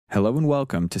Hello and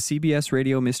welcome to CBS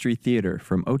Radio Mystery Theater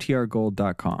from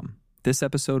OTRGold.com. This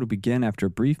episode will begin after a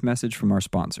brief message from our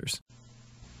sponsors.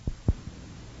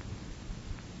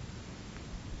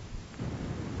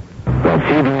 The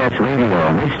CBS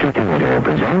Radio Mystery Theater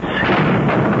presents...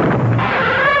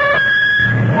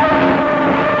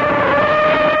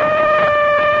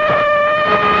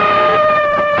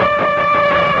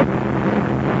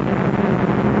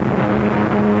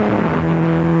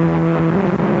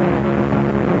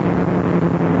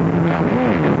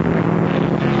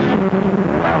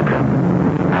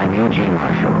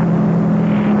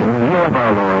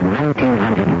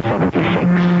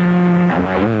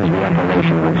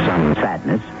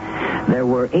 There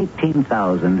were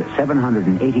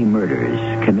 18,780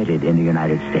 murders committed in the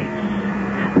United States.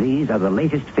 These are the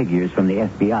latest figures from the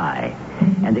FBI,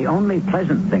 and the only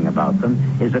pleasant thing about them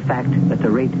is the fact that the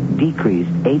rate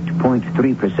decreased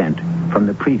 8.3% from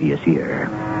the previous year.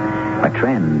 A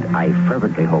trend I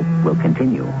fervently hope will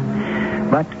continue.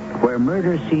 But where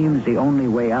murder seems the only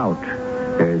way out,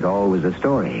 there's always a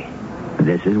story.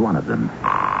 This is one of them.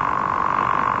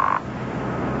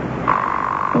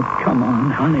 Oh, come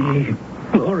on, honey.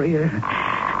 Gloria,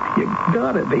 you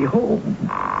gotta be home.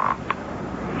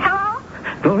 Hello?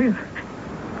 Gloria?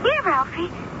 Yeah, Ralphie.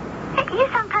 You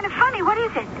sound kind of funny. What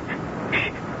is it?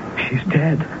 She's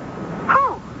dead.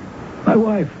 Who? My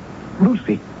wife,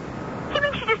 Lucy. You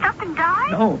mean she just up and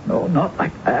died? No, not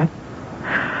like that.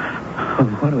 Oh,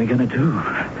 what are we gonna do?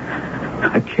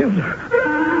 I killed her.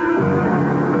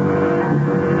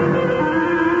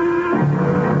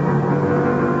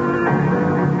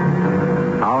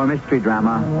 Our mystery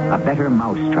drama, A Better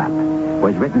Mousetrap,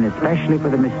 was written especially for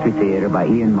the Mystery Theater by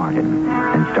Ian Martin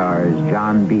and stars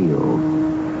John Beal.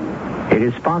 It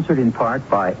is sponsored in part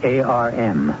by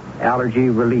ARM, Allergy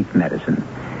Relief Medicine.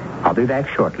 I'll be back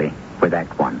shortly with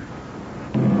Act One.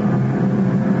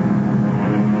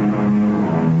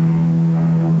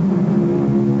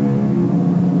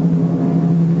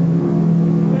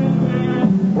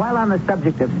 While on the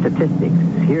subject of statistics,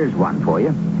 here's one for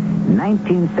you.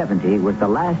 1970 was the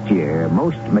last year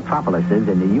most metropolises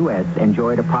in the U.S.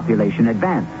 enjoyed a population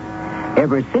advance.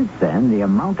 Ever since then, the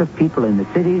amount of people in the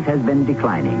cities has been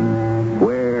declining.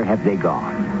 Where have they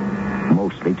gone?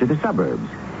 Mostly to the suburbs.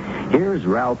 Here's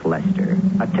Ralph Lester,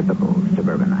 a typical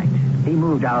suburbanite. He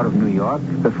moved out of New York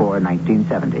before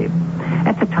 1970.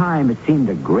 At the time, it seemed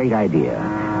a great idea.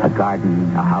 A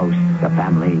garden, a house, a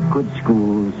family, good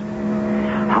schools.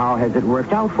 How has it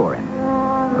worked out for him?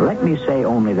 Let me say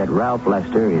only that Ralph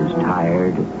Lester is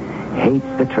tired, hates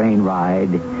the train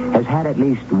ride, has had at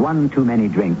least one too many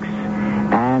drinks,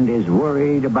 and is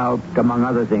worried about, among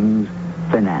other things,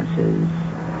 finances.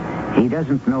 He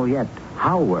doesn't know yet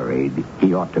how worried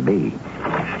he ought to be.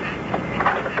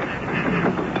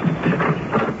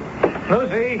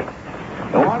 Lucy,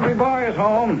 the laundry boy is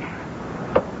home.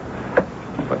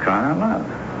 For crying out loud.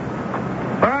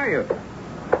 Where are you?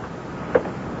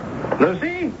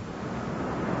 Lucy?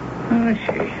 Where is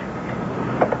she?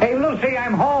 Hey, Lucy,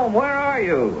 I'm home. Where are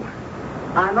you?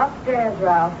 I'm upstairs,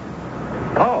 Ralph.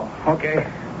 Oh, okay.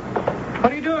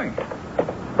 What are you doing?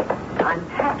 I'm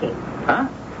packing. Huh?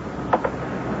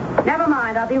 Never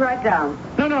mind, I'll be right down.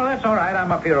 No, that's all right. I'm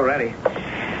up here already.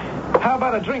 How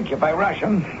about a drink if I rush?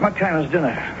 What time is dinner?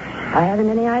 I haven't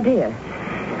any idea.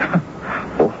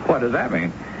 Well, what does that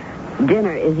mean?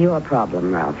 Dinner is your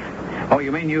problem, Ralph. Oh,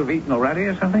 you mean you've eaten already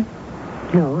or something?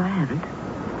 No, I haven't.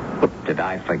 Well, did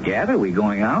I forget? Are we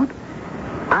going out?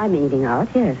 I'm eating out,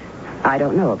 yes. I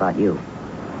don't know about you.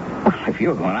 Well, if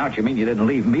you're going out, you mean you didn't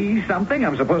leave me something?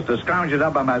 I'm supposed to scrounge it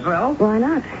up by myself? Why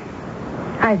not?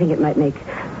 I think it might make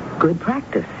good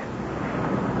practice.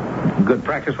 Good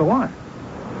practice for what?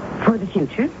 For the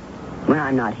future, when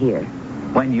I'm not here.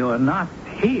 When you're not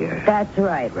here? That's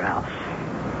right, Ralph.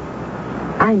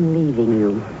 I'm leaving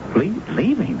you.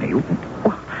 Leaving me?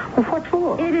 What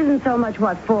for? It isn't so much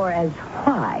what for as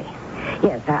why.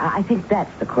 Yes, I think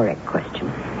that's the correct question.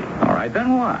 All right,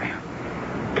 then why?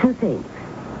 Two things.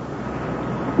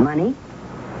 Money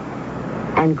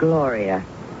and Gloria.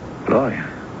 Gloria?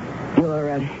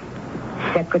 Your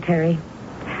secretary.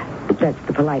 That's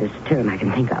the politest term I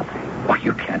can think of. Well,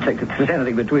 you can't think that there's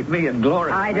anything between me and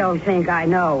Gloria. I don't think I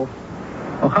know.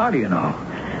 Well, how do you know?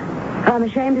 I'm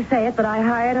ashamed to say it, but I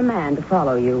hired a man to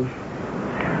follow you.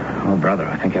 Oh, brother,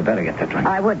 I think I better get that drink.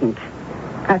 I wouldn't.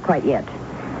 Not quite yet.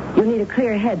 You need a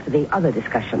clear head for the other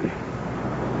discussion.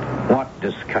 What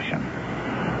discussion?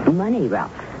 Money,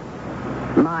 Ralph.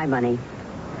 My money.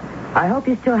 I hope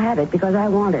you still have it because I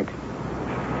want it.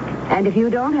 And if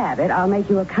you don't have it, I'll make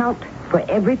you account for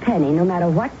every penny, no matter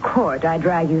what court I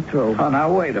drag you through. Oh,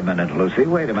 now, wait a minute, Lucy.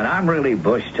 Wait a minute. I'm really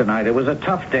bushed tonight. It was a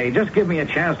tough day. Just give me a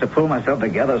chance to pull myself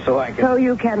together so I can... So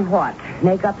you can what?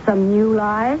 Make up some new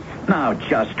lies? Now,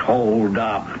 just hold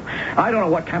up. I don't know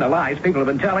what kind of lies people have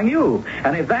been telling you.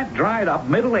 And if that dried-up,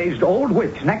 middle-aged old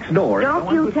witch next door...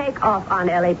 Don't you take off on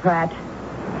Ellie Pratt.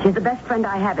 She's the best friend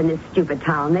I have in this stupid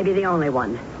town, maybe the only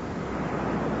one.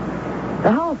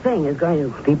 The whole thing is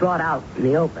going to be brought out in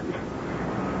the open.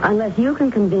 Unless you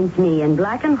can convince me in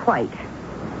black and white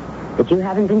that you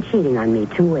haven't been cheating on me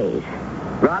two ways.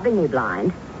 Robbing me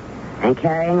blind and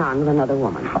carrying on with another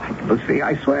woman. Oh, Lucy,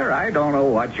 I swear I don't know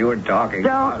what you're talking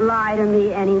about. Don't lie to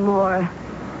me anymore.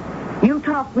 You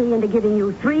talked me into giving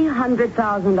you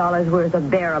 $300,000 worth of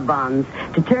bearer bonds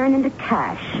to turn into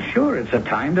cash. Sure, it's a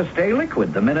time to stay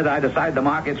liquid. The minute I decide the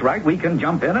market's right, we can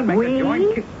jump in and make a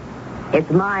joint... It's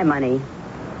my money.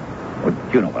 Well,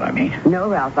 you know what I mean. No,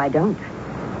 Ralph, I don't.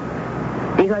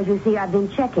 Because, you see, I've been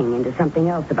checking into something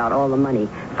else about all the money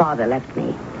Father left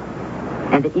me.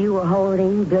 And that you were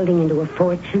holding, building into a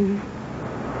fortune.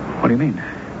 What do you mean?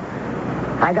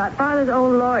 I got Father's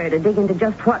old lawyer to dig into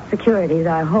just what securities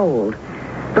I hold.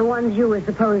 The ones you were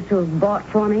supposed to have bought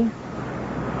for me.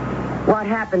 What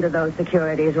happened to those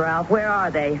securities, Ralph? Where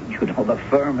are they? You know the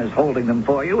firm is holding them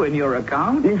for you in your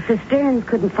account. Mr. Stearns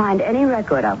couldn't find any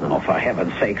record of them. Oh, for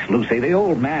heaven's sakes, Lucy, the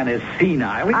old man is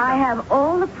senile. I have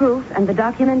all the proof and the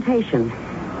documentation.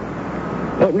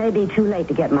 It may be too late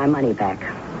to get my money back.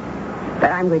 But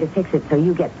I'm going to fix it so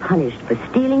you get punished for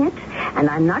stealing it, and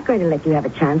I'm not going to let you have a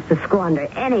chance to squander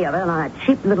any of it on a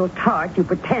cheap little tart you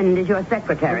pretend is your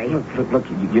secretary. Look,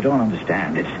 you don't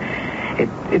understand.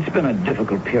 It's been a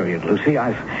difficult period, Lucy.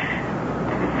 I've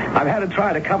had to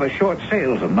try to cover short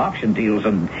sales and auction deals,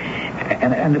 and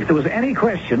if there was any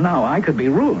question now, I could be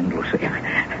ruined, Lucy.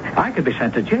 I could be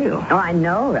sent to jail. Oh, I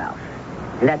know, Ralph.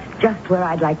 And that's just where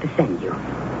I'd like to send you.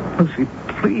 Lucy,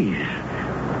 please.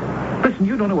 Listen,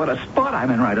 you don't know what a spot I'm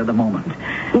in right at the moment.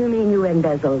 You mean you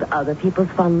embezzled other people's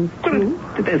funds, too?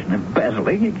 It isn't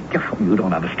embezzling. You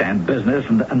don't understand business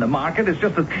and the market. It's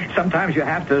just that sometimes you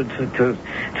have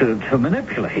to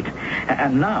manipulate.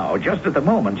 And now, just at the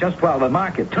moment, just while the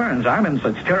market turns, I'm in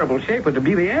such terrible shape it would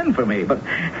be the end for me. But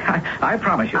I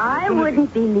promise you... I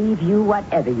wouldn't believe you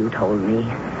whatever you told me.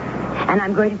 And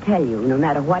I'm going to tell you, no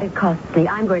matter what it costs me,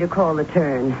 I'm going to call the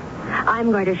turn.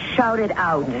 I'm going to shout it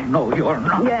out. Oh, no, you're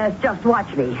not. Yes, just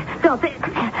watch me. Don't say...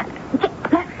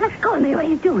 Let go of me. What are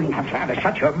you doing? I'm trying to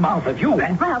shut your mouth at you.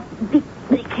 Ralph, be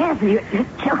careful. You're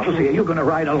choking. Lucy, are you going to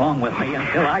ride along with me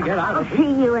until I get out of here?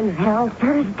 I'll see you in hell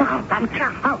first.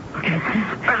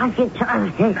 Ralph, you tell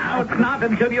me. No, not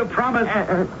until you promise.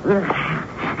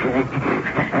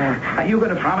 Are you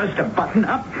going to promise to button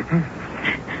up?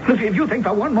 Lucy, if you think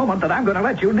for one moment that I'm going to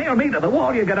let you nail me to the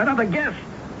wall, you get another guess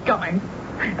coming.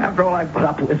 After all I put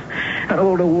up with, an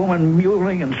older woman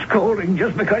mewling and scolding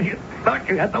just because you thought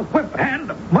you had the whip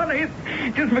hand of money,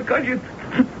 just because you...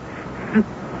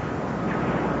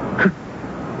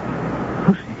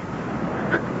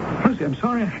 Lucy, I'm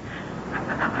sorry.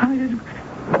 I didn't...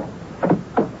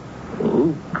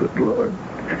 Oh, good Lord.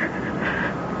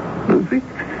 Lucy?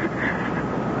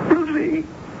 Lucy?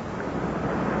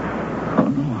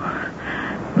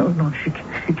 Oh, no, she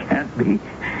can't be.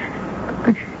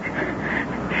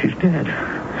 She's dead.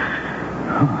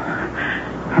 Oh.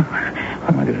 What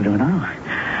am I going to do now?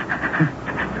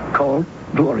 Call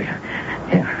Gloria.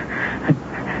 Yeah.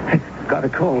 I got to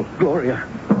call Gloria.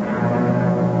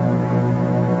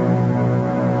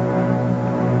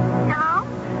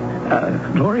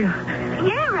 Hello? Gloria?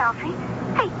 Yeah, Ralphie.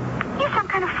 Hey, you sound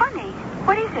kind of funny.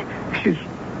 What is it?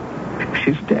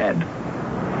 She's dead.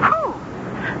 Who?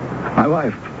 My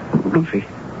wife, Lucy.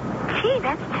 Gee,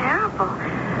 that's terrible.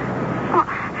 Well,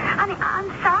 honey, I'm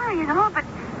sorry and all, but,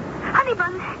 honey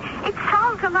bun, it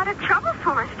solves a lot of trouble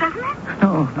for us, doesn't it?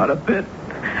 No, not a bit.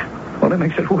 Well, it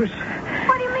makes it worse.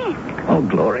 What do you mean? Oh,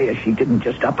 Gloria, she didn't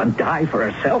just up and die for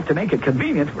herself to make it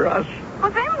convenient for us.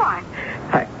 Well, then what?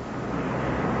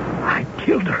 I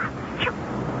killed her. You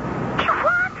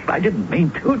what? I didn't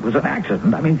mean to. It was an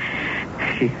accident. I mean,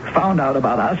 she found out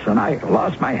about us, and I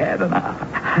lost my head, and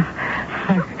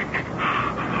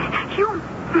You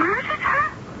murdered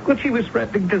her? Well, she was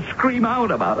threatening to scream out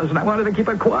about us, and I wanted to keep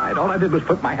her quiet. All I did was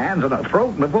put my hands on her throat,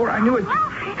 and before I knew it...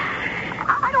 Ralphie,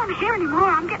 I don't want to hear anymore.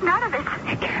 I'm getting out of this.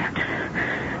 I can't.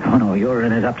 Oh, no, you're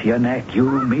in it up to your neck. You,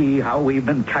 me, how we've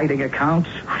been kiting accounts.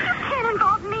 You can't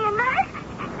involve me in that.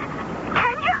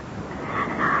 Can you?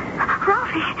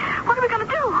 Ralphie, what are we going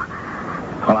to do?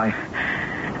 Well,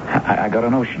 I got a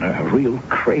notion, a real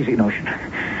crazy notion.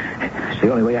 It's the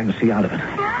only way I can see out of it.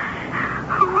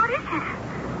 Yeah? What is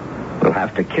it? We'll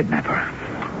have to kidnap her.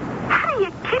 How do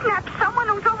you kidnap someone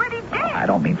who's already dead? I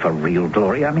don't mean for real,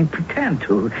 Gloria. I mean pretend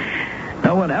to.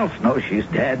 No one else knows she's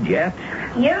dead yet.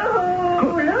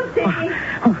 Yoo-hoo, Lucy.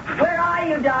 Where are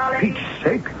you, darling? Pete's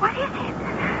sake. What is it?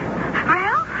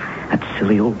 Ralph? That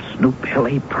silly old snoop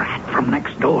L.A. Pratt from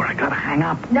next door. I gotta hang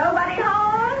up. Nobody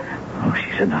home? Oh,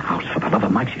 she's in the house. For the love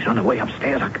of Mike, she's on her way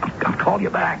upstairs. I'll call you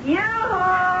back.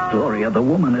 Yoo-hoo. Gloria, the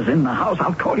woman is in the house.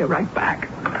 I'll call you right back.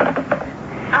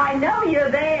 I know you're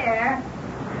there.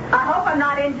 I hope I'm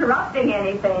not interrupting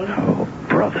anything. Oh,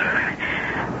 brother.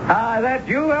 That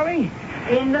you, Ellie?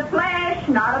 In the flesh,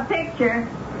 not a picture.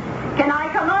 Can I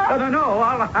come up? No.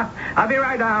 I'll be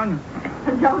right down.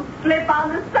 Don't slip on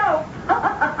the soap.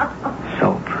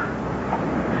 Soap.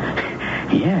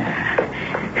 Yeah.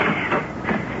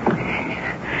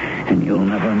 And you'll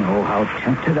never know how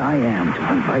tempted I am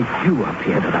to invite you up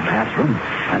here to the bathroom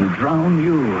and drown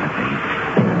you, Ellie.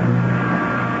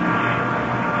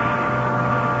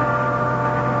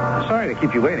 Sorry to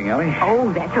keep you waiting, Ellie.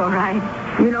 Oh, that's all right.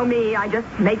 You know me, I just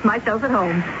make myself at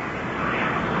home.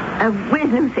 Where's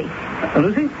Lucy?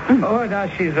 Lucy? Mm. Oh, no,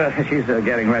 she's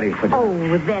getting ready for...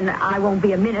 Oh, then I won't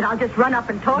be a minute. I'll just run up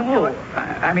and talk to her.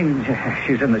 I mean,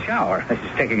 she's in the shower.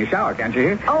 She's taking a shower, can't you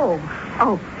hear? Oh,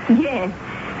 yes.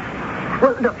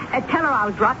 Well, look, tell her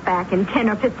I'll drop back in 10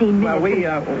 or 15 minutes.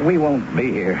 Well, we won't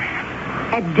be here.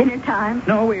 At dinner time?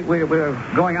 No, we're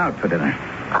going out for dinner.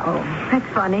 Oh, that's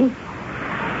funny.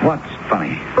 What's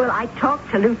funny? Well, I talked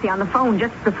to Lucy on the phone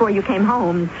just before you came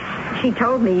home. She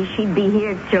told me she'd be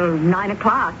here till 9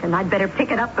 o'clock, and I'd better pick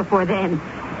it up before then.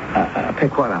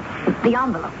 Pick what up? The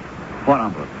envelope. What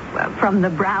envelope? From the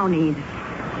Brownies.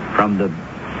 From the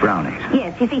Brownies?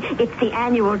 Yes, you see, it's the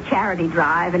annual charity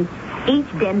drive, and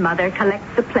each den mother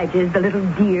collects the pledges the little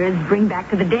dears bring back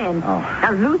to the den. Oh.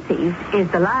 Now, Lucy's is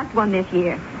the last one this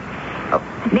year. Oh,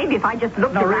 maybe if I just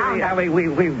looked no, around... No, really, Ellie,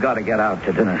 we've got to get out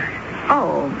to dinner.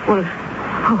 Oh, well,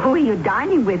 who are you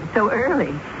dining with so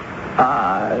early?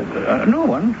 No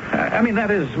one. I mean,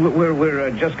 that is,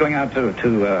 we're just going out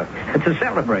to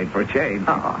celebrate for a change.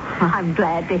 Oh, I'm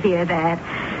glad to hear that.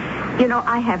 You know,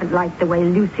 I haven't liked the way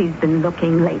Lucy's been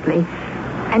looking lately.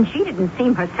 And she didn't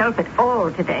seem herself at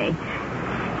all today.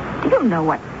 You don't know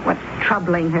what's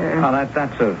troubling her. Oh,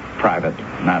 that's a private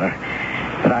matter.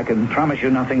 But I can promise you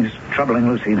nothing's troubling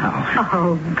Lucy now.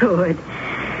 Oh, good.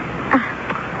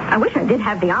 I wish I did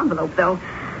have the envelope, though.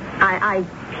 I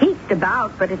peeked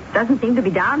about, but it doesn't seem to be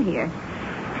down here.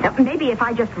 Now, maybe if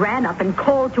I just ran up and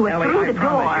called to her Ellie, through the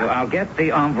door... I promise you, I'll get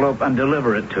the envelope and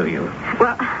deliver it to you.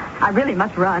 Well, I really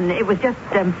must run. It was just...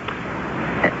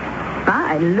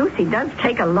 Lucy does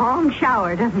take a long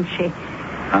shower, doesn't she?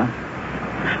 Huh?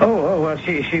 Oh, well,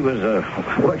 she was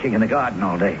working in the garden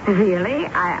all day. Really?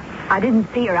 I didn't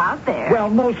see her out there. Well,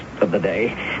 most of the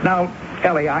day. Now,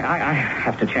 Ellie, I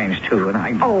have to change, too, and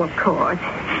I... Oh, of course.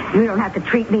 You don't have to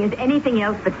treat me as anything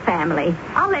else but family.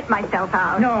 I'll let myself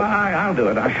out. No, I'll do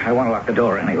it. I want to lock the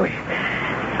door anyway.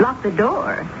 Lock the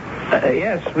door?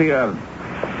 Yes,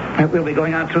 we'll be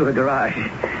going out through the garage.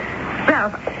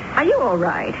 Ralph, are you all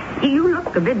right? You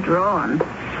look a bit drawn.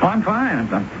 Oh, I'm fine.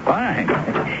 I'm fine.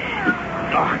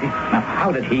 Oh, now,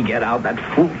 how did he get out, that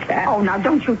fool cat? Oh, now,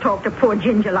 don't you talk to poor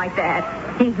Ginger like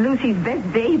that. He's Lucy's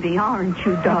best baby, aren't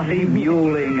you, darling? What's he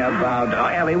mewling about? Oh,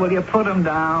 Ellie, will you put him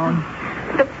down?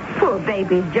 The poor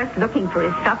baby's just looking for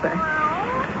his supper.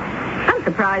 I'm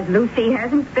surprised Lucy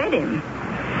hasn't fed him.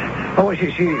 Oh,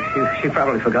 she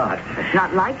probably forgot. It's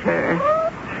not like her.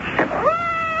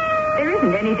 There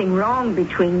isn't anything wrong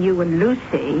between you and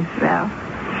Lucy, Ralph.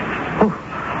 Oh,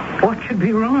 what could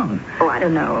be wrong? Oh, I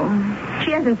don't know.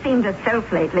 She hasn't seemed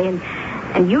herself lately, and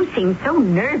you seem so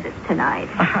nervous tonight.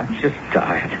 I'm just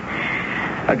tired.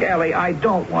 Ellie, I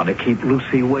don't want to keep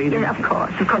Lucy waiting. Yeah, of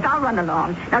course. I'll run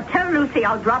along. Now, tell Lucy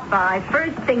I'll drop by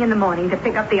first thing in the morning to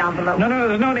pick up the envelope. No,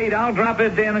 there's no need. I'll drop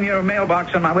it in your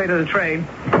mailbox on my way to the train.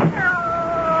 Oh,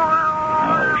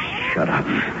 shut up.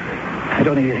 I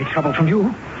don't need any trouble from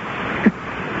you.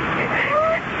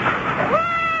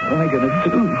 What am I going to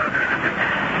do?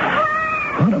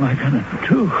 What am I going to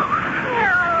do?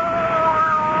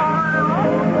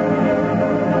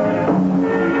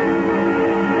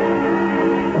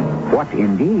 What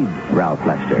indeed, Ralph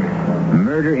Lester?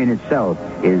 Murder in itself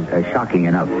is a shocking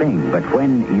enough thing, but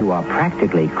when you are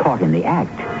practically caught in the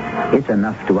act, it's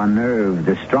enough to unnerve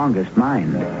the strongest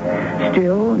mind.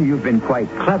 Still, you've been quite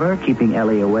clever keeping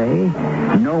Ellie away.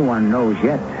 No one knows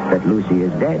yet that Lucy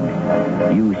is dead.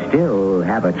 You still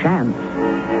have a chance.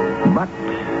 But,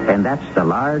 and that's the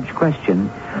large question,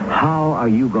 how are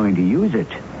you going to use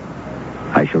it?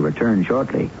 I shall return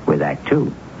shortly with Act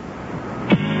 2.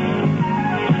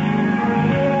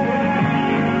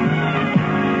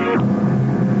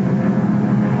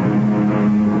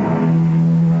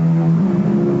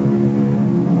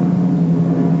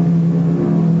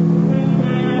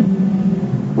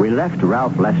 left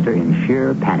Ralph Lester in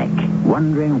sheer panic,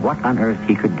 wondering what on earth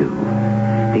he could do.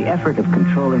 The effort of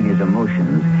controlling his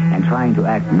emotions and trying to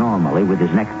act normally with his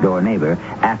next-door neighbor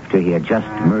after he had just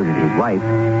murdered his wife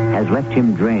has left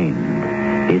him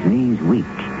drained, his knees weak,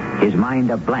 his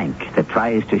mind a blank that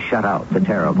tries to shut out the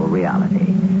terrible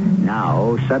reality.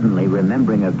 Now, suddenly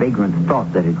remembering a vagrant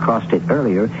thought that had crossed it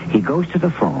earlier, he goes to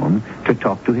the phone to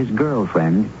talk to his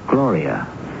girlfriend, Gloria.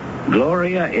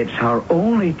 Gloria, it's our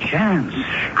only chance.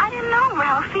 I don't know,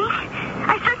 Ralphie.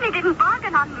 I certainly didn't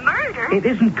bargain on murder. It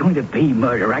isn't going to be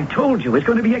murder. I told you. It's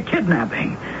going to be a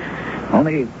kidnapping.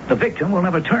 Only the victim will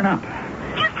never turn up.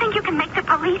 You think you can make the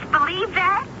police believe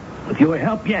that? With your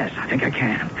help, yes, I think I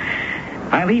can.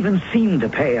 I'll even seem to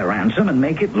pay a ransom and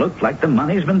make it look like the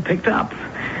money's been picked up.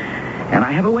 And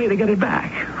I have a way to get it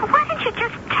back. Why don't you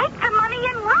just take the money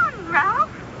and run, Ralph?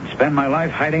 Spend my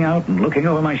life hiding out and looking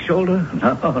over my shoulder?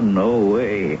 No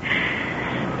way.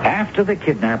 After the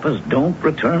kidnappers don't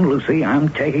return Lucy, I'm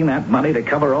taking that money to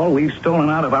cover all we've stolen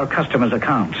out of our customers'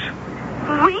 accounts. We?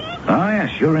 Oh,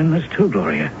 yes, you're in this too,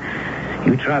 Gloria.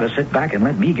 You try to sit back and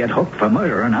let me get hooked for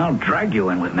murder, and I'll drag you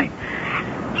in with me.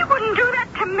 You wouldn't do that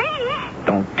to me.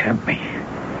 Don't tempt me.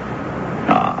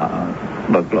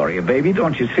 Look, Gloria, baby,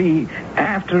 don't you see?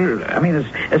 As soon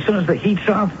as the heat's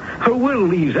off, her will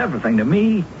leaves everything to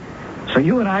me. So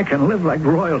you and I can live like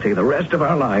royalty the rest of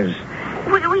our lives.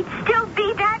 We'd still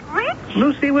be that rich?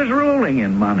 Lucy was rolling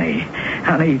in money.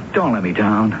 Honey, don't let me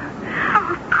down.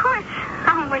 Oh, of course.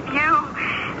 I'm with you.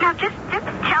 Now, just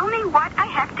tell me what I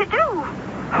have to do.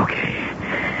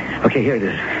 Okay, here it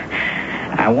is.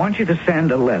 I want you to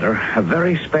send a letter a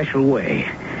very special way.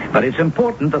 But it's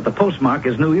important that the postmark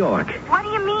is New York. What do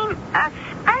you mean, a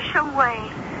special way?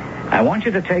 I want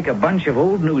you to take a bunch of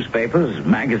old newspapers,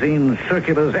 magazines,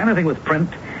 circulars, anything with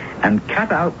print, and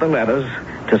cut out the letters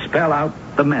to spell out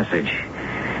the message.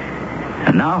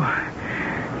 And now,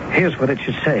 here's what it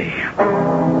should say.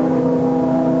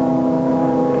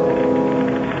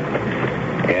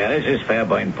 Yeah, this is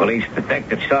Fairbairn Police.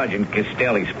 Detective Sergeant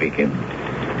Castelli speaking.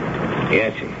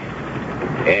 Yes, sir.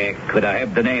 Could I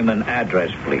have the name and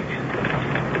address, please?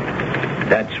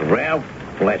 That's Ralph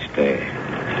Lester.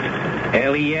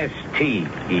 Lest.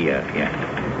 Yeah.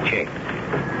 Check.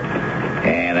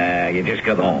 And you just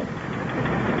got home.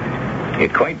 You're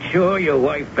quite sure your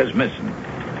wife is missing?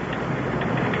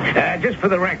 Just for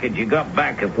the record, you got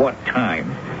back at what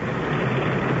time?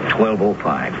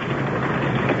 12:05.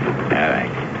 All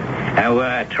right.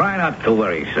 Now, try not to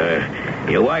worry, sir.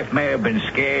 Your wife may have been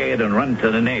scared and run to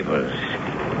the neighbors.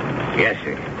 Yes,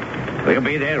 sir. We'll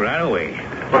be there right away.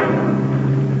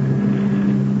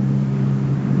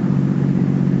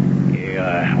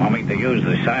 You want me to use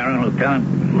the siren, Lieutenant?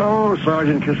 No,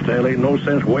 Sergeant Castelli. No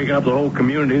sense waking up the whole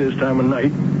community this time of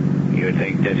night. You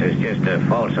think this is just a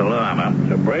false alarm, huh?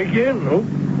 To break in? Nope.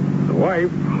 The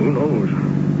wife, who knows?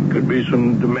 Could be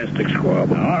some domestic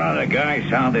squabble. The guy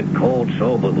sounded cold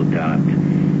sober, Lieutenant.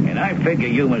 And I figure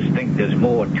you must think there's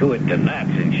more to it than that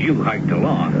since you hiked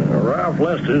along. Ralph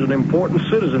Lester's an important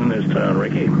citizen in this town,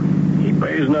 Ricky. He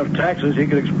pays enough taxes he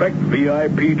could expect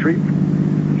VIP treatment.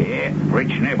 Yeah,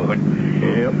 rich neighborhood.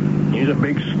 Yep. He's a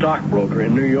big stockbroker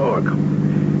in New York.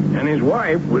 And his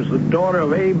wife was the daughter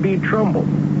of A.B. Trumbull.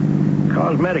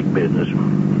 Cosmetic business.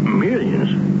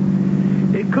 Millions.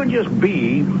 It could just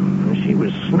be she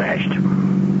was snatched.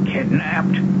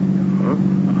 Kidnapped? Huh?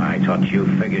 I thought you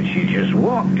figured she just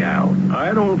walked out.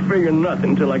 I don't figure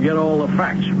nothing till I get all the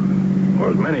facts. Or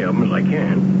as many of them as I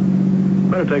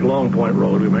can. Better take Long Point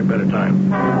Road. We make better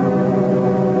time.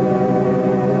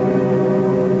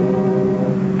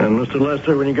 And Mr.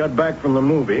 Lester, when you got back from the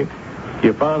movie,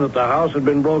 you found that the house had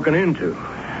been broken into.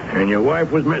 And your wife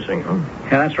was missing, huh?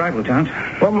 Yeah, that's right, Lieutenant.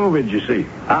 What movie did you see?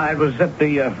 It was at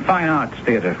the Fine Arts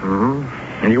Theater. Mm-hmm.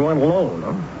 And you went alone,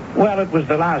 huh? Well, it was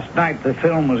the last night the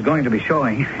film was going to be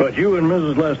showing. But you and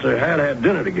Mrs. Lester had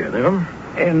dinner together, huh?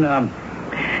 In a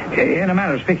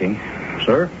manner of speaking.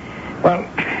 Sir? Well,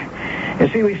 you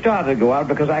see, we started to go out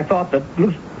because I thought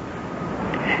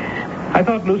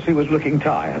Lucy was looking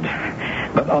tired.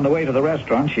 But on the way to the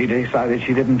restaurant, she decided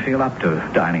she didn't feel up to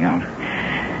dining out.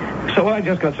 So I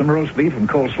just got some roast beef and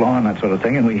coleslaw and that sort of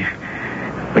thing, and we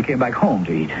came back home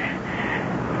to eat.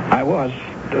 I was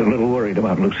a little worried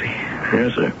about Lucy.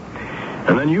 Yes, sir.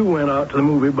 And then you went out to the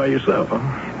movie by yourself, huh?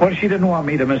 Well, she didn't want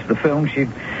me to miss the film.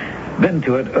 She'd been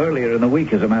to it earlier in the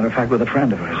week, as a matter of fact, with a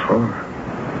friend of hers. Oh.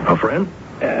 A friend?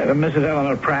 Mrs.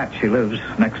 Eleanor Pratt. She lives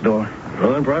next door.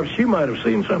 Well, then perhaps she might have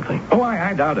seen something. Oh,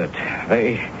 I doubt it.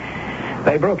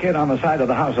 They broke in on the side of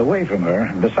the house away from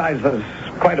her. Besides, there's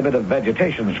quite a bit of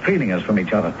vegetation screening us from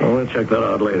each other. Oh, we'll check that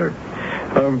out later.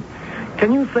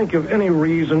 Can you think of any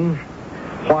reason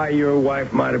why your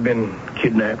wife might have been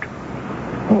kidnapped?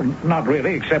 Oh, not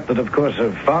really, except that, of course,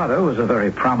 her father was a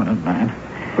very prominent man.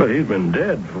 But he's been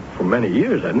dead for many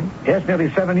years, hasn't he? Yes, nearly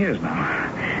 7 years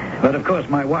now. But, of course,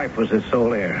 my wife was his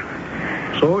sole heir.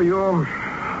 So you're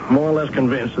more or less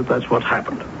convinced that that's what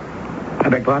happened? I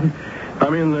beg pardon? I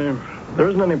mean, there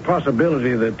isn't any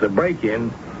possibility that the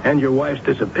break-in and your wife's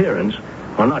disappearance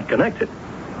are not connected.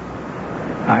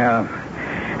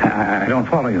 I don't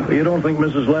follow you. You don't think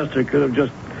Mrs. Lester could have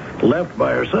just left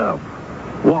by herself,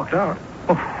 walked out?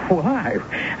 Oh, why?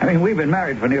 I mean, we've been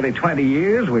married for nearly 20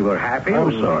 years. We were happy.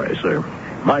 I'm sorry, sir.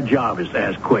 My job is to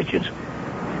ask questions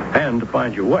and to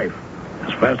find your wife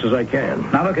as fast as I can.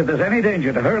 Now, look, if there's any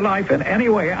danger to her life in any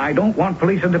way, I don't want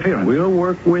police interference. We'll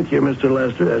work with you, Mr.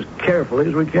 Lester, as carefully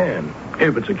as we can,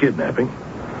 if it's a kidnapping.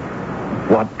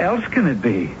 What else can it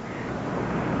be?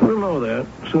 We'll know that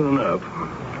soon enough.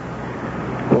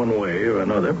 One way or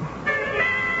another.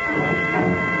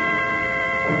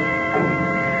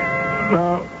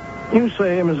 Now, you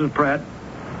say, Mrs. Pratt,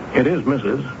 it is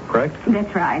Mrs., correct?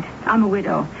 That's right. I'm a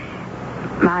widow.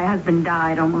 My husband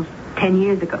died almost 10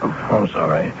 years ago. I'm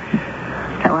sorry.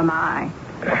 So am I.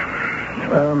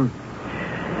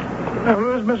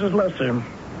 Mrs. Lester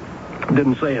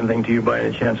didn't say anything to you by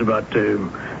any chance about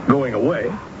going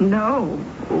away? No.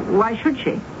 Why should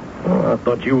she? Oh, I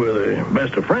thought you were the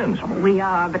best of friends. We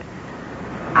are, but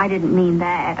I didn't mean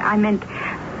that. I meant,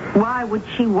 why would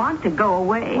she want to go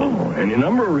away? Oh, any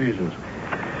number of reasons.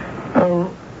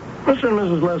 Mr. and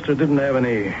Mrs. Lester didn't have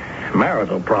any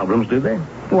marital problems, did they?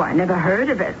 Well, I never heard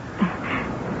of it.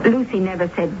 Lucy never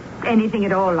said anything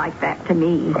at all like that to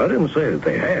me. I didn't say that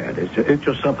they had. It's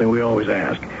just something we always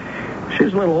ask.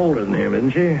 She's a little older than him,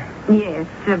 isn't she? Yes,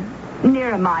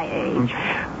 nearer my age.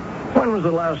 When was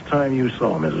the last time you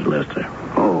saw Mrs. Lester?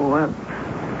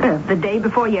 The day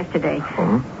before yesterday.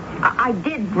 Uh-huh. I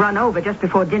did run over just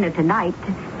before dinner tonight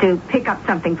to pick up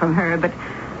something from her, but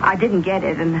I didn't get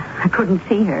it, and I couldn't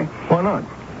see her. Why not?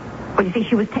 Well, you see,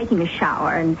 she was taking a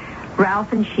shower, and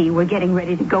Ralph and she were getting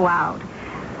ready to go out.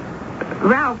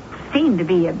 Ralph seemed to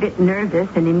be a bit nervous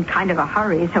and in kind of a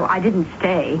hurry, so I didn't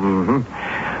stay.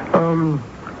 Mm-hmm.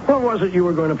 What was it you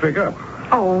were going to pick up?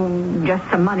 Oh, just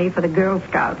some money for the Girl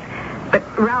Scouts. But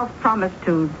Ralph promised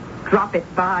to drop it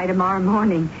by tomorrow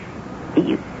morning.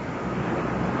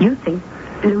 You think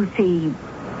Lucy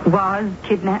was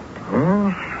kidnapped?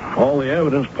 All the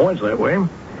evidence points that way.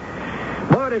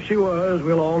 But if she was,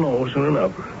 we'll all know soon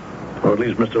enough. Or at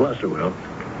least Mr. Lester will.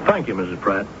 Thank you, Mrs.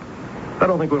 Pratt. I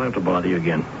don't think we'll have to bother you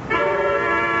again.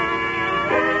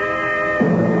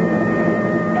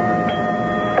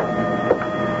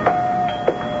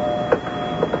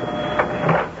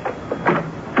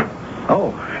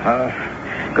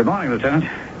 Good morning, Lieutenant.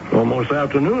 Almost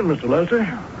afternoon, Mr. Lester.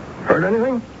 Heard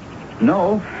anything?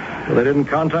 No. They didn't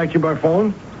contact you by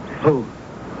phone? Who?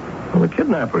 Well, the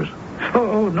kidnappers.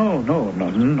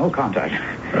 No contact.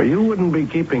 You wouldn't be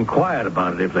keeping quiet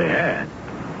about it if they had.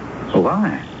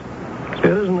 Why? It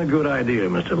isn't a good idea,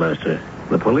 Mr. Lester.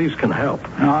 The police can help.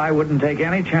 No, I wouldn't take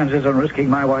any chances on risking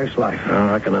my wife's life.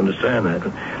 I can understand that.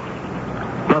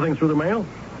 Nothing through the mail?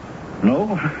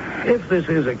 No. If this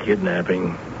is a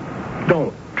kidnapping,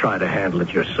 don't try to handle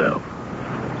it yourself.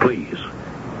 Please.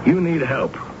 You need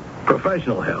help.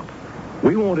 Professional help.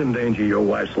 We won't endanger your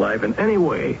wife's life in any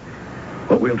way.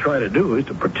 What we'll try to do is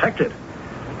to protect it.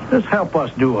 Just help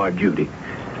us do our duty.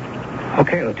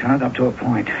 Okay, Lieutenant, up to a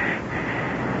point.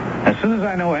 As soon as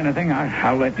I know anything,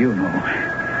 I'll let you know.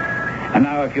 And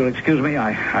now, if you'll excuse me,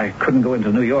 I couldn't go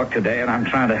into New York today, and I'm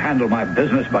trying to handle my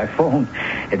business by phone.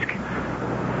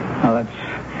 Well,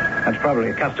 that's probably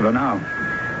a customer now.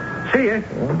 See you.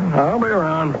 I'll be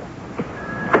around.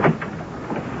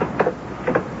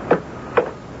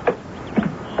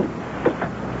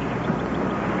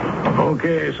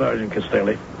 Okay, Sergeant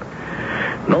Castelli.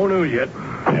 No news yet.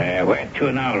 Where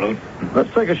to now, Lute?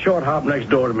 Let's take a short hop next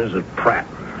door to Mrs. Pratt.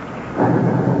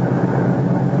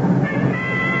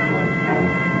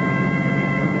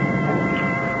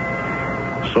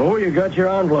 So you got your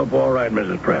envelope all right,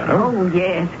 Mrs. Pratt, huh? Oh,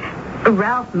 yes.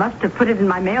 Ralph must have put it in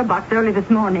my mailbox early this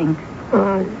morning.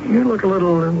 You look a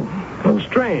little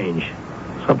strange.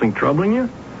 Something troubling you?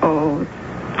 Oh,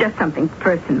 just something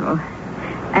personal.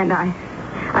 And I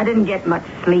didn't get much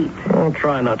sleep. Oh,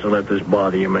 try not to let this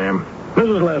bother you, ma'am.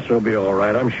 Mrs. Lester will be all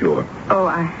right, I'm sure. Oh,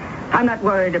 I'm not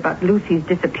worried about Lucy's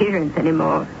disappearance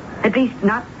anymore. At least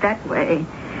not that way.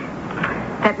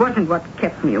 That wasn't what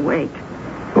kept me awake.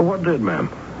 Well, what did, ma'am?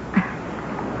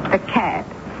 A cat.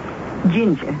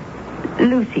 Ginger.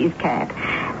 Lucy's cat.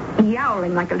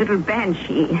 Yowling like a little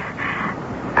banshee.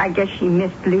 I guess she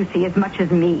missed Lucy as much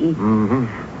as me. Mm-hmm.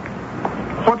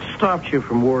 What stopped you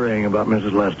from worrying about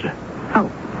Mrs. Lester? Oh,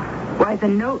 why, the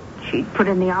note she'd put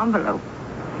in the envelope.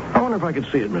 I wonder if I could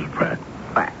see it, Mrs. Pratt.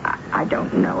 Why, I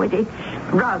don't know. It's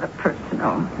rather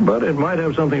personal. But it might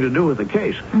have something to do with the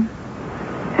case.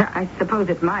 I suppose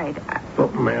it might. Well,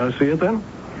 may I see it then?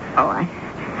 Oh,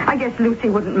 I guess Lucy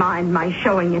wouldn't mind my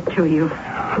showing it to you.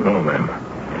 No, ma'am.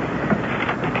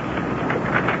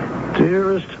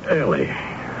 Dearest Ellie,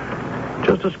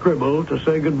 just a scribble to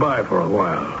say goodbye for a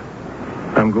while.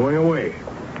 I'm going away,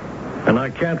 and I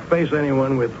can't face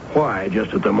anyone with why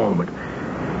just at the moment.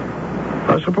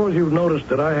 I suppose you've noticed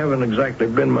that I haven't exactly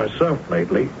been myself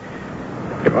lately.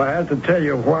 If I had to tell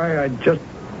you why, I'd just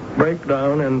break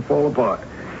down and fall apart.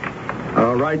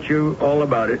 I'll write you all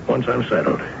about it once I'm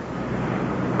settled.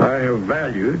 I have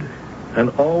valued, and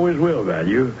always will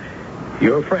value,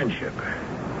 your friendship.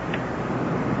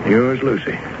 Yours,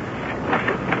 Lucy.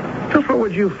 Just what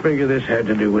would you figure this had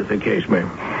to do with the case, ma'am?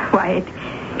 Why,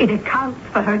 it accounts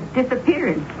for her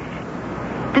disappearance.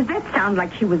 Does that sound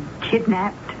like she was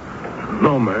kidnapped?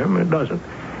 No, ma'am, it doesn't.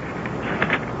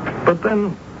 But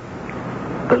then,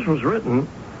 this was written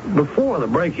before the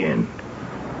break-in.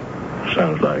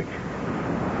 Sounds like.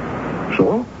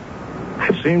 So,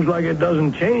 it seems like it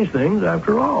doesn't change things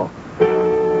after all.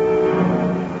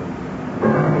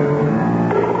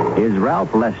 Is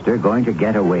Ralph Lester going to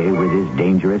get away with his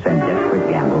dangerous and desperate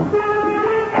gamble?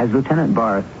 Has Lieutenant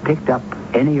Barth picked up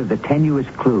any of the tenuous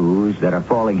clues that are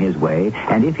falling his way?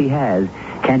 And if he has,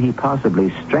 can he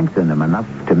possibly strengthen them enough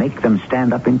to make them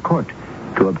stand up in court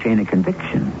to obtain a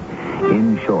conviction?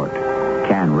 In short,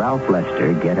 can Ralph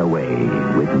Lester get away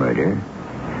with murder?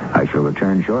 I shall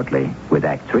return shortly with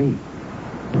Act 3.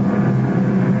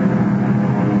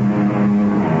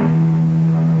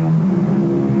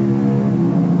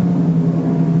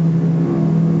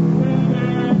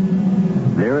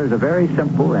 There is a very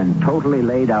simple and totally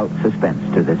laid out suspense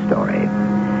to this story.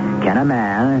 Can a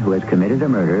man who has committed a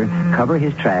murder cover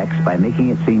his tracks by making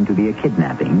it seem to be a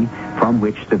kidnapping from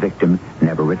which the victim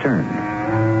never returned?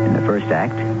 In the first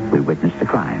act, we witnessed the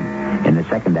crime. In the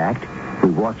second act, we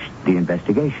watched the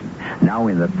investigation. Now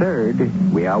in the third,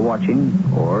 we are watching,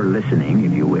 or listening,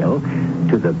 if you will,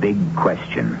 to the big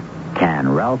question. Can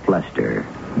Ralph Lester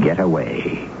get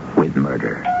away with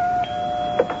murder?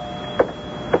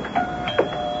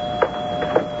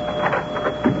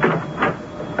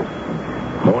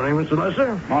 Morning, Mr.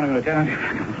 Lester. Morning, Lieutenant.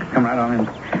 Come right on in.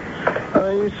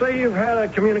 You say you've had a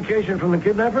communication from the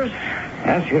kidnappers?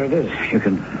 Yes, here it is. You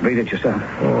can read it yourself.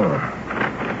 Oh.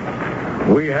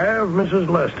 We have Mrs.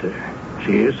 Lester.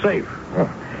 She is safe.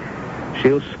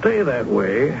 She'll stay that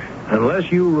way unless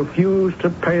you refuse to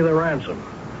pay the ransom.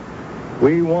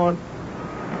 We want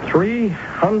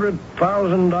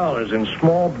 $300,000 in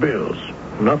small bills.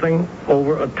 Nothing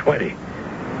over a 20.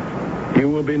 You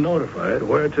will be notified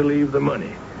where to leave the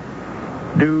money.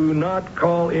 Do not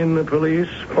call in the police,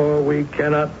 or we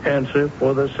cannot answer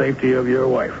for the safety of your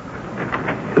wife.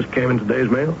 This came in today's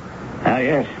mail?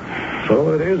 Yes.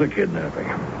 So it is a kidnapping.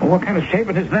 Well, what kind of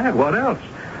statement is that? What else?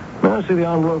 May I see the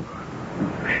envelope?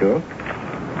 Sure.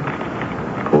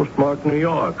 Postmarked New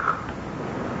York.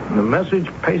 And the message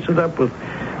pasted up with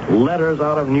letters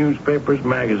out of newspapers,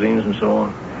 magazines, and so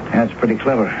on. That's pretty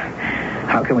clever.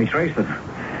 How can we trace them?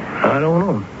 I don't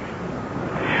know.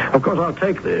 Of course, I'll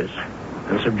take this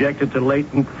and subject it to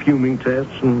latent fuming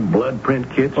tests and blood print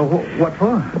kits. Well, what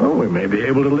for? Well, we may be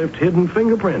able to lift hidden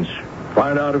fingerprints,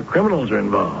 find out if criminals are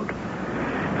involved.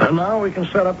 And now we can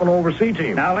set up an overseas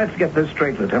team. Now, let's get this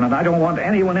straight, Lieutenant. I don't want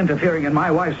anyone interfering in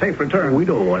my wife's safe return. We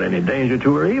don't want any danger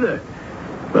to her either.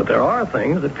 But there are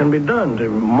things that can be done to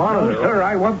monitor... No, sir,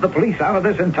 I want the police out of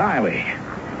this entirely.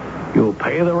 You'll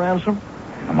pay the ransom?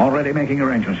 I'm already making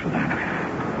arrangements for that.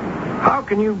 How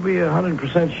can you be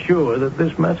 100% sure that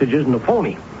this message isn't a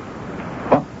phony?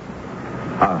 What?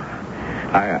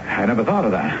 I never thought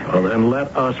of that. Well, then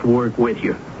let us work with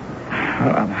you.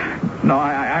 No,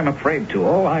 I'm afraid to.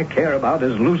 All I care about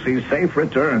is Lucy's safe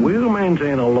return. We'll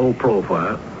maintain a low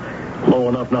profile. Low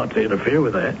enough not to interfere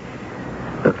with that.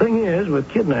 The thing is, with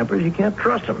kidnappers, you can't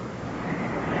trust them.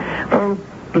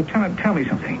 Lieutenant, tell me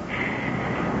something.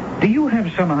 Do you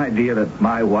have some idea that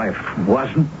my wife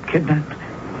wasn't kidnapped?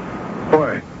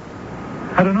 Why?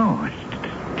 I don't know.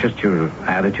 It's just your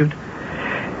attitude.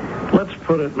 Let's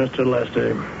put it, Mr.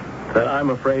 Lester, that I'm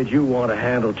afraid you want to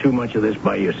handle too much of this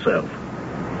by yourself.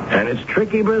 And it's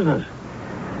tricky business.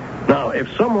 Now, if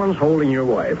someone's holding your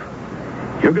wife,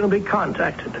 you're going to be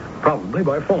contacted, probably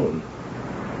by phone.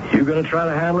 You going to try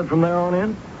to handle it from there on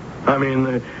in? I mean,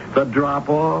 the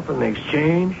drop-off and the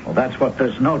exchange? Well, that's what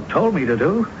this note told me to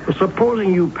do. Well,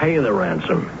 supposing you pay the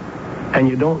ransom and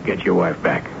you don't get your wife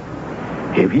back.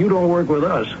 If you don't work with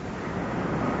us,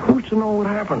 who's to know what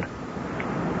happened?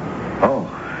 Oh.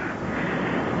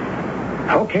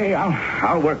 Okay,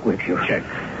 I'll work with you. Check.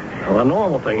 Well, the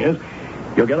normal thing is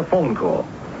you'll get a phone call.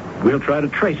 We'll try to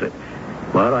trace it.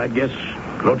 But I guess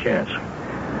no chance.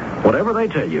 Whatever they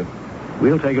tell you,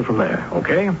 we'll take it from there,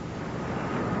 okay?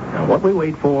 Now, what we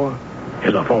wait for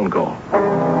is a phone call.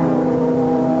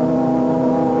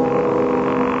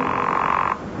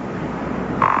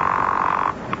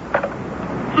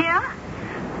 Yeah?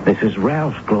 This is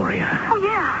Ralph, Gloria. Oh,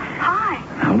 yeah.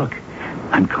 Hi. Now, look,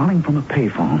 I'm calling from a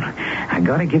payphone. I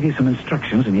gotta give you some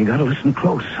instructions, and you gotta listen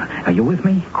close. Are you with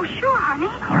me? Oh, sure, honey.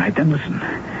 All right, then listen.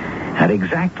 At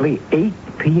exactly 8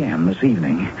 p.m. this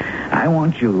evening, I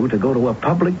want you to go to a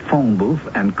public phone booth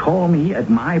and call me at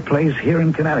my place here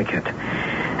in Connecticut.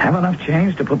 Have enough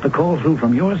change to put the call through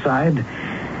from your side.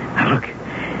 Now, look,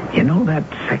 you know that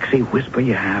sexy whisper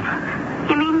you have?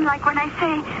 You mean like when I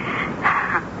say,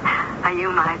 are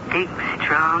you my big,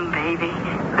 strong baby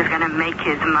who's going to make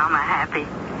his mama happy?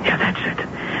 Yeah, that's it.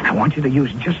 I want you to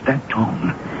use just that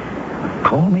tone.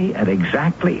 Call me at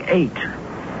exactly 8.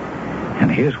 And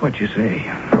here's what you say.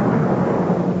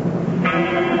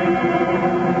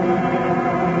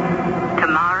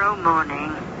 Tomorrow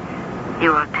morning,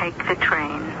 you will take the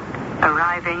train,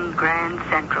 arriving Grand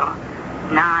Central,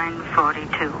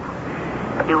 9:42.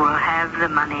 You will have the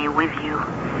money with you.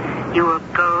 You will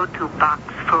go to box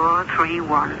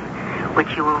 431,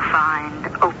 which you will find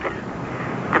open.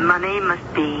 The money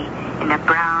must be in a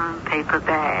brown paper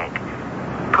bag.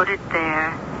 Put it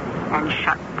there and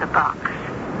shut the box.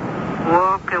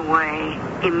 Walk away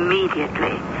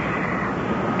immediately.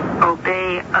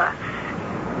 Obey us,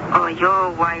 or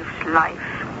your wife's life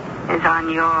is on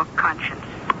your conscience.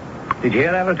 Did you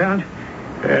hear that, Lieutenant?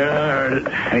 Yeah, I heard it.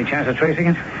 Any chance of tracing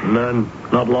it? None.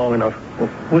 Not long enough.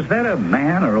 Was that a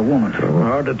man or a woman?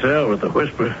 Hard to tell with the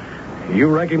whisper. You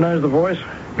recognize the voice?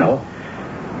 No.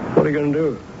 What are you going to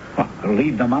do? Well, I'll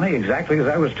leave the money exactly as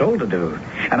I was told to do.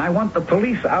 And I want the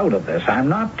police out of this. I'm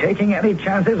not taking any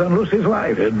chances on Lucy's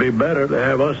life. It'd be better to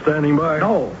have us standing by.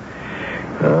 No.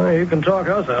 You can talk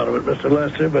us out of it, Mr.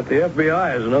 Lester, but the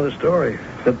FBI is another story.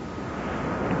 The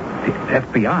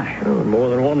FBI? Well, more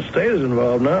than one state is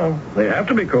involved now. They have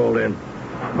to be called in.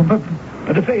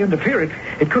 But if they interfere,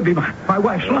 it could be my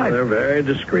wife's life. They're very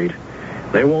discreet.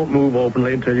 They won't move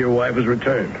openly until your wife is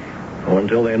returned. Or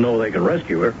until they know they can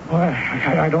rescue her. Well,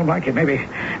 I don't like it. Maybe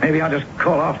I'll just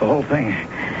call off the whole thing.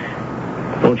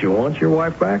 Don't you want your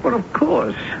wife back? Well, of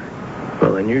course.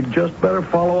 Well, then you'd just better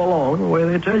follow along the way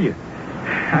they tell you.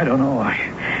 I don't know. I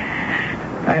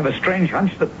have a strange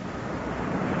hunch that...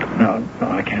 No,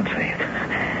 I can't say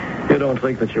it. You don't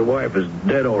think that your wife is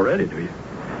dead already, do you?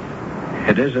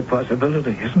 It is a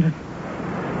possibility, isn't it?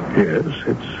 Yes,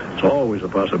 it's always a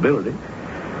possibility.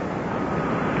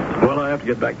 Well, I have to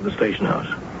get back to the station house.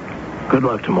 Good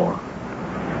luck tomorrow.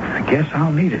 I guess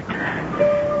I'll need it.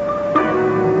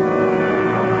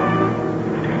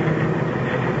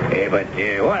 Hey, but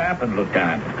what happened,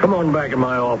 Lieutenant? Come on back in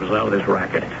my office out of this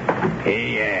racket.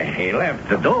 He left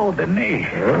the door, didn't he?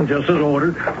 Well, just as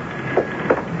ordered.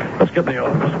 Let's get in the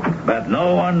office. But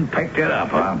no one picked it up,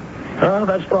 huh?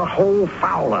 That's the whole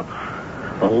foul-up.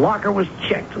 The locker was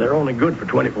checked. They're only good for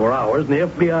 24 hours, and the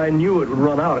FBI knew it would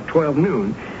run out at 12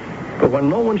 noon. But when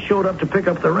no one showed up to pick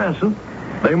up the ransom,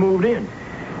 they moved in.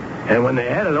 And when they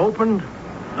had it opened,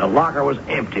 the locker was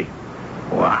empty.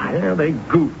 Why? Yeah, they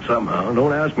goofed somehow.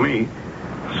 Don't ask me.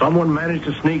 Someone managed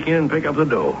to sneak in and pick up the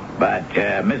dough. But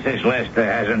Mrs. Lester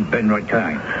hasn't been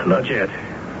returned. Not yet.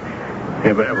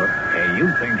 If ever. Hey,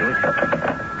 you think,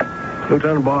 Lieutenant?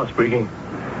 Lieutenant Barth speaking.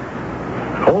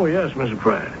 Oh, yes, Mr.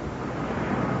 Pratt.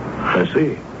 I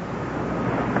see.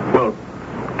 Well,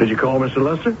 did you call Mr.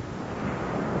 Lester?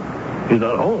 He's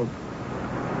not home.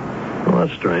 Well,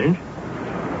 that's strange.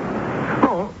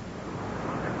 Oh.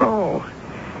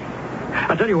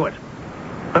 I'll tell you what.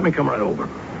 Let me come right over.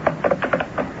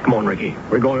 Come on, Ricky.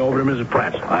 We're going over to Mrs.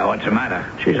 Pratt's. Why, what's the matter?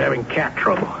 She's having cat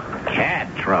trouble.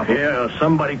 Cat trouble? Yeah,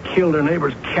 somebody killed her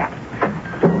neighbor's cat.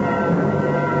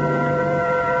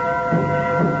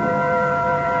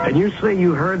 And you say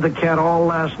you heard the cat all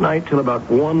last night till about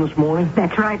 1 this morning?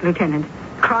 That's right, Lieutenant.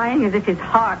 Crying as if his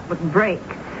heart would break.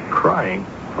 Crying?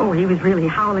 Oh, he was really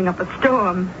howling up a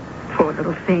storm. Poor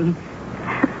little thing.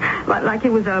 Like he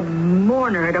was a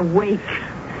mourner at a wake.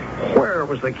 Where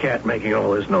was the cat making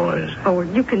all this noise? Oh,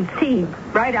 you can see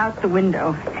right out the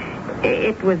window.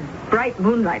 It was bright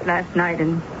moonlight last night,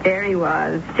 and there he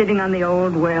was, sitting on the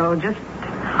old well, just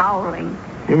howling.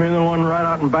 You mean the one right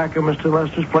out in back of Mr.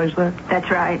 Lester's place there? That's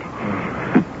right.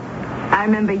 I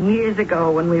remember years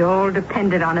ago when we all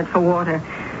depended on it for water.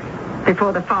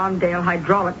 Before the Farmdale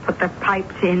hydraulic put the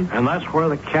pipes in. And that's where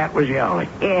the cat was yowling.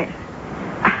 Yes.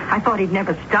 I thought he'd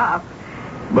never stop.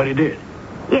 But he did.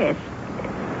 Yes.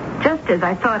 Just as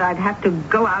I thought I'd have to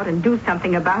go out and do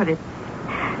something about it.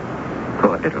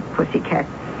 Poor little pussycat.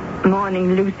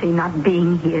 Mourning Lucy not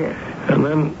being here. And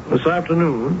then this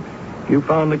afternoon, you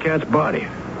found the cat's body.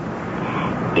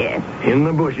 Yes. In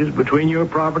the bushes between your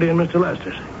property and Mr.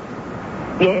 Lester's.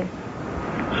 Yes.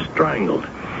 Strangled.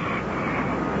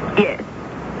 Yes.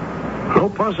 No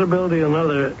possibility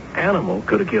another animal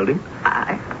could have killed him.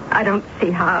 I don't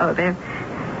see how.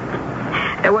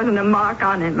 There wasn't a mark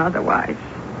on him otherwise.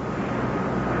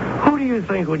 Who do you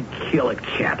think would kill a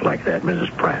cat like that,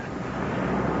 Mrs. Pratt?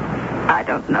 I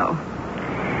don't know.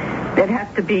 There'd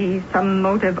have to be some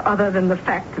motive other than the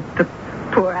fact that the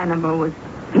poor animal was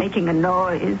making a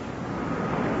noise.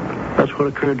 That's what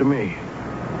occurred to me.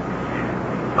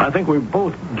 I think we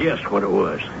both guessed what it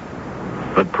was.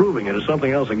 But proving it is something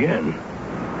else again.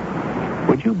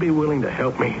 Would you be willing to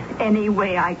help me? Any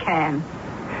way I can.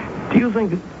 Do you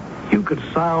think that you could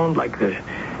sound like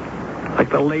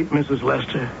the late Mrs.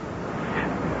 Lester?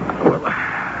 Well,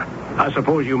 I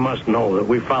suppose you must know that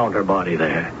we found her body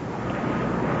there.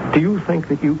 Do you think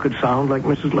that you could sound like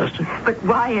Mrs. Lester? But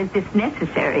why is this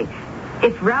necessary?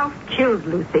 If Ralph killed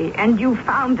Lucy and you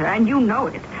found her and you know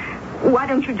it, why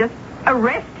don't you just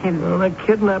arrest him? Well, that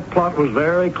kidnap plot was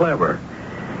very clever.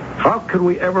 How could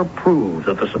we ever prove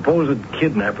that the supposed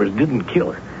kidnappers didn't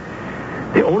kill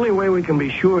her? The only way we can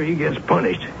be sure he gets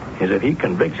punished is if he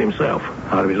convicts himself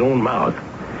out of his own mouth.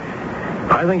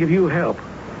 I think if you help,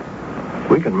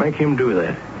 we can make him do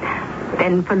that.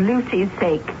 Then for Lucy's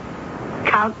sake,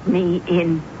 count me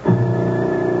in.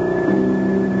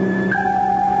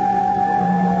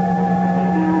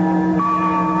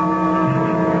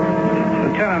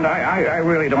 Lieutenant, I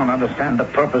really don't understand the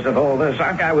purpose of all this.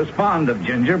 I was fond of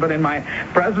Ginger, but in my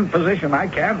present position, I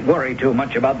can't worry too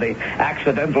much about the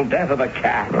accidental death of a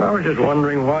cat. I was just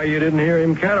wondering why you didn't hear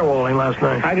him caterwauling last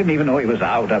night. I didn't even know he was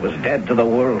out. I was dead to the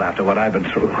world after what I've been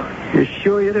through. You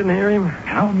sure you didn't hear him?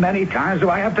 How many times do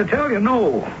I have to tell you?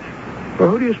 No. Well,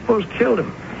 who do you suppose killed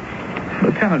him?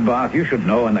 Lieutenant Barth, you should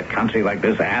know in a country like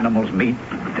this, animals meet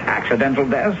accidental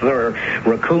deaths. There are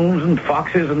raccoons and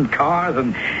foxes and cars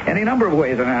and any number of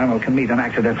ways an animal can meet an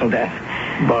accidental death.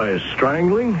 By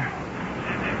strangling?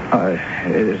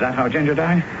 Is that how Ginger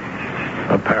died?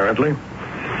 Apparently.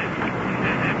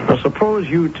 Now, suppose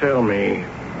you tell me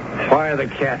why the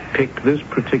cat picked this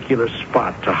particular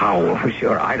spot to howl. Oh,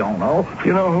 sure, I don't know.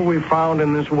 You know who we found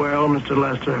in this well, Mr.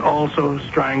 Lester, also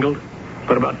strangled,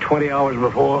 but about 20 hours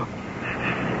before?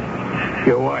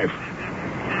 Your wife.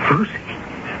 Lucy?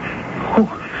 Oh,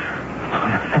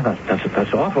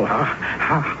 that's awful.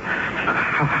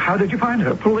 How did you find her?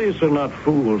 The police are not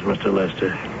fools, Mr.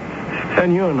 Lester.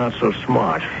 And you're not so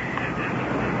smart.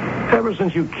 Ever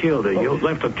since you killed her, you've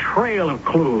left a trail of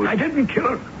clues. I didn't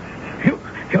kill her.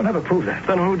 You'll never prove that.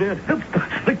 Then who did?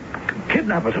 The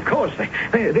kidnappers, of course.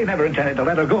 They never intended to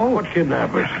let her go. What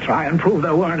kidnappers? Try and prove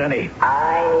there weren't any.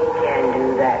 I can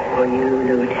do that for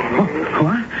you, Lieutenant.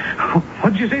 What?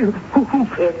 What'd you say? Who?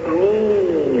 It's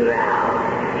me,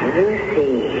 Ralph.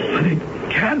 Lucy. But it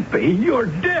can't be. You're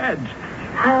dead.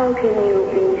 How can you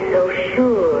be so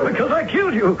sure? Because I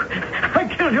killed you. I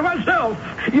killed you myself.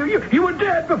 You were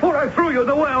dead before I threw you in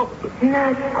the well.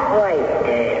 Not quite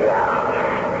dead, Ralph.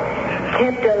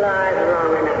 Kept alive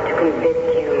long enough to convict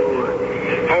you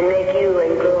and make you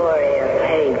and Gloria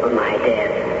pay for my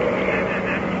death.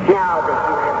 Now that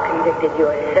you have convicted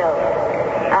yourself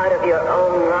out of your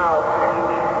own mouth,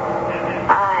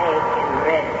 I can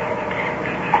rest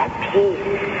at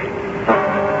peace.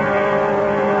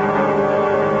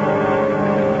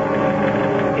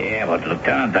 Yeah, but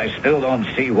Lieutenant, I still don't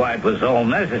see why it was all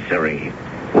necessary.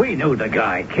 We knew the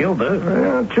guy killed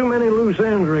her. Too many loose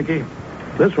ends, Ricky.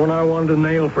 This one I wanted to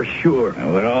nail for sure.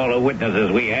 With all the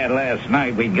witnesses we had last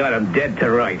night, we got him dead to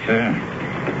rights, huh?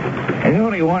 There's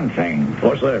only one thing.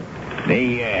 What's that?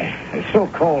 The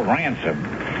so-called ransom.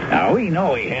 Now, we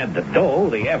know he had the dough.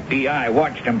 The FBI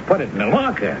watched him put it in the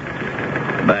locker.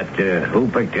 But who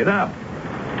picked it up?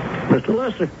 Mr.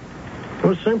 Lester. It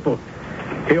was simple.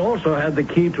 He also had the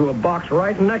key to a box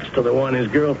right next to the one his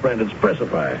girlfriend had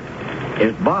specified.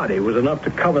 His body was enough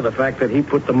to cover the fact that he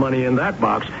put the money in that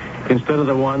box instead of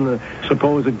the one the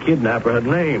supposed kidnapper had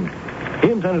named.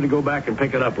 He intended to go back and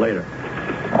pick it up later.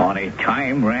 Only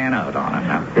time ran out on him,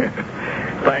 huh?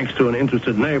 Thanks to an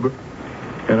interested neighbor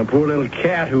and a poor little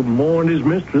cat who mourned his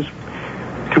mistress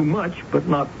too much, but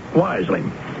not wisely.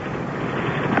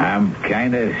 I'm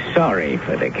kind of sorry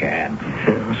for the cat.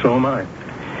 Yeah, so am I.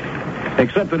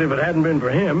 Except that if it hadn't been for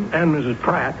him and Mrs.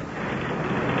 Pratt,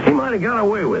 He might have got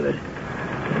away with it.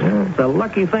 It's a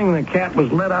lucky thing the cat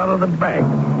was let out of the bag.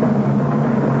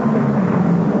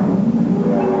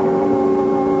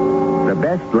 The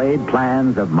best laid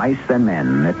plans of mice and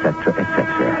men, etc.,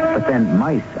 etc. But then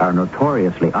mice are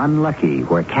notoriously unlucky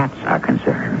where cats are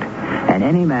concerned. And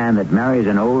any man that marries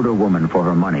an older woman for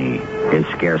her money is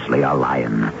scarcely a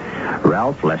lion.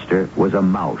 Ralph Lester was a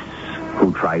mouse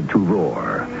who tried to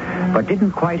roar, but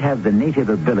didn't quite have the native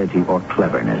ability or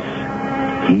cleverness.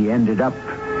 He ended up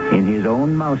in his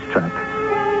own mousetrap,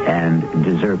 and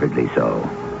deservedly so.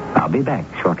 I'll be back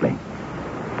shortly.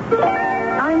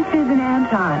 I'm Susan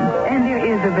Anton, and there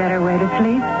is a better way to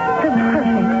sleep. The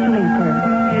perfect sleeper.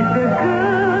 It's a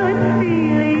good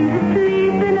feeling to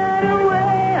sleep the night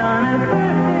away on a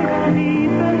perfect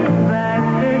sleeper.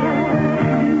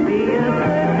 To be a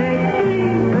perfect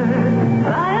sleeper.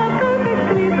 Buy a perfect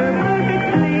sleeper,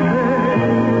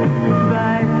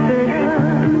 by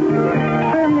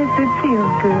firmness that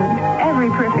feels good. Every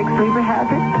perfect sleeper has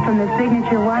it, from the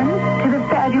Signature One to the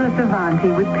fabulous Avanti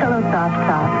with Pillow Soft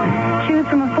Top. Choose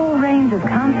from a full range of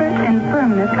comfort and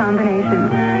firmness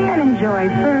combinations and enjoy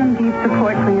firm, deep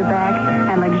support for your back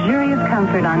and luxurious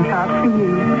comfort on top for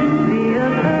you. Be a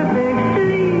perfect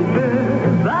sleeper.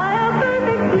 Buy a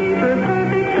perfect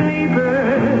sleeper,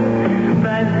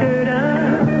 by Serta.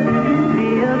 Be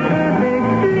a perfect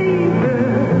sleeper.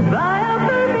 Buy a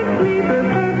perfect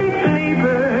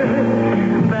sleeper,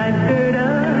 by Serta.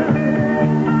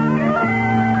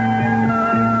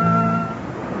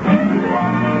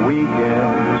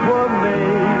 Weekends were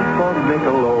made for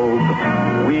Michelob.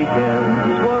 Weekends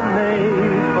were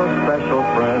made for special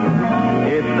friends.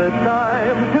 It's the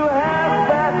time to have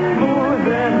that smooth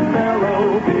and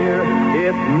mellow beer.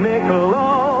 It's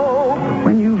Michelob.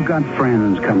 When you've got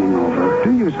friends coming over,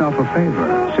 do yourself a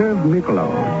favor. Serve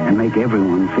Michelob and make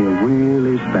everyone feel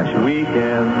really special.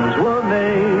 Weekends were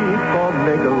made for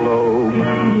Michelob.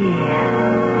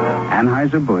 Yeah.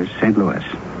 Anheuser-Busch, St. Louis.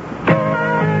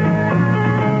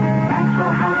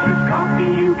 Maxwell House is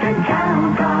coffee you can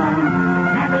count on.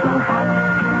 Maxwell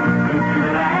House, good to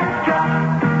the last drop.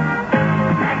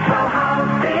 Maxwell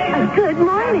House is Good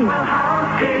morning. Maxwell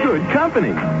House is Good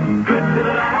company. good to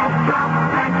the last drop.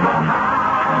 Maxwell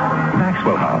House.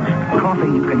 Maxwell House.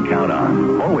 Coffee you can count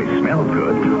on. Always smells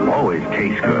good. Always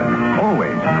tastes good.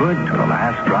 Always good to the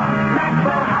last drop.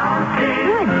 Maxwell House is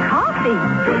Good coffee.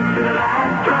 good to the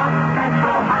last drop.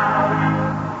 Maxwell House.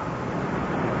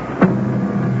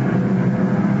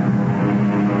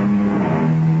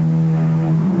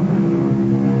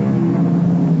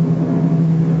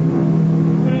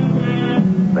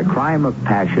 The crime of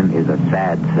passion is a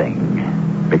sad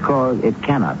thing because it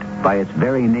cannot, by its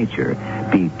very nature,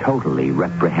 be totally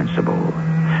reprehensible.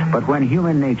 But when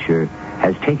human nature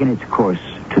has taken its course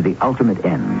to the ultimate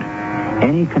end,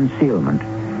 any concealment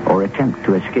or attempt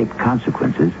to escape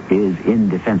consequences is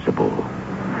indefensible.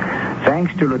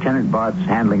 Thanks to Lieutenant Bart's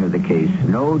handling of the case,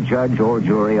 no judge or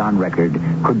jury on record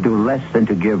could do less than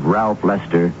to give Ralph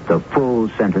Lester the full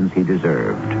sentence he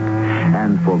deserved.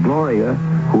 And for Gloria,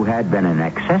 who had been an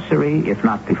accessory, if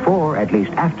not before, at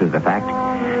least after the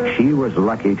fact, she was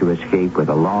lucky to escape with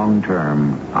a long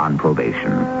term on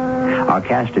probation. Our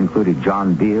cast included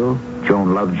John Beal,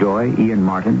 Joan Lovejoy, Ian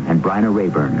Martin, and Bryna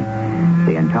Rayburn.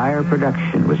 The entire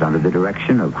production was under the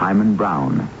direction of Hyman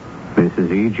Brown. This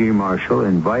is E.G. Marshall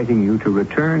inviting you to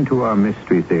return to our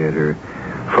Mystery Theater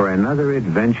for another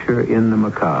adventure in the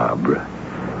macabre.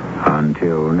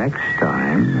 Until next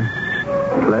time,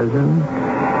 pleasant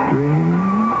dreams.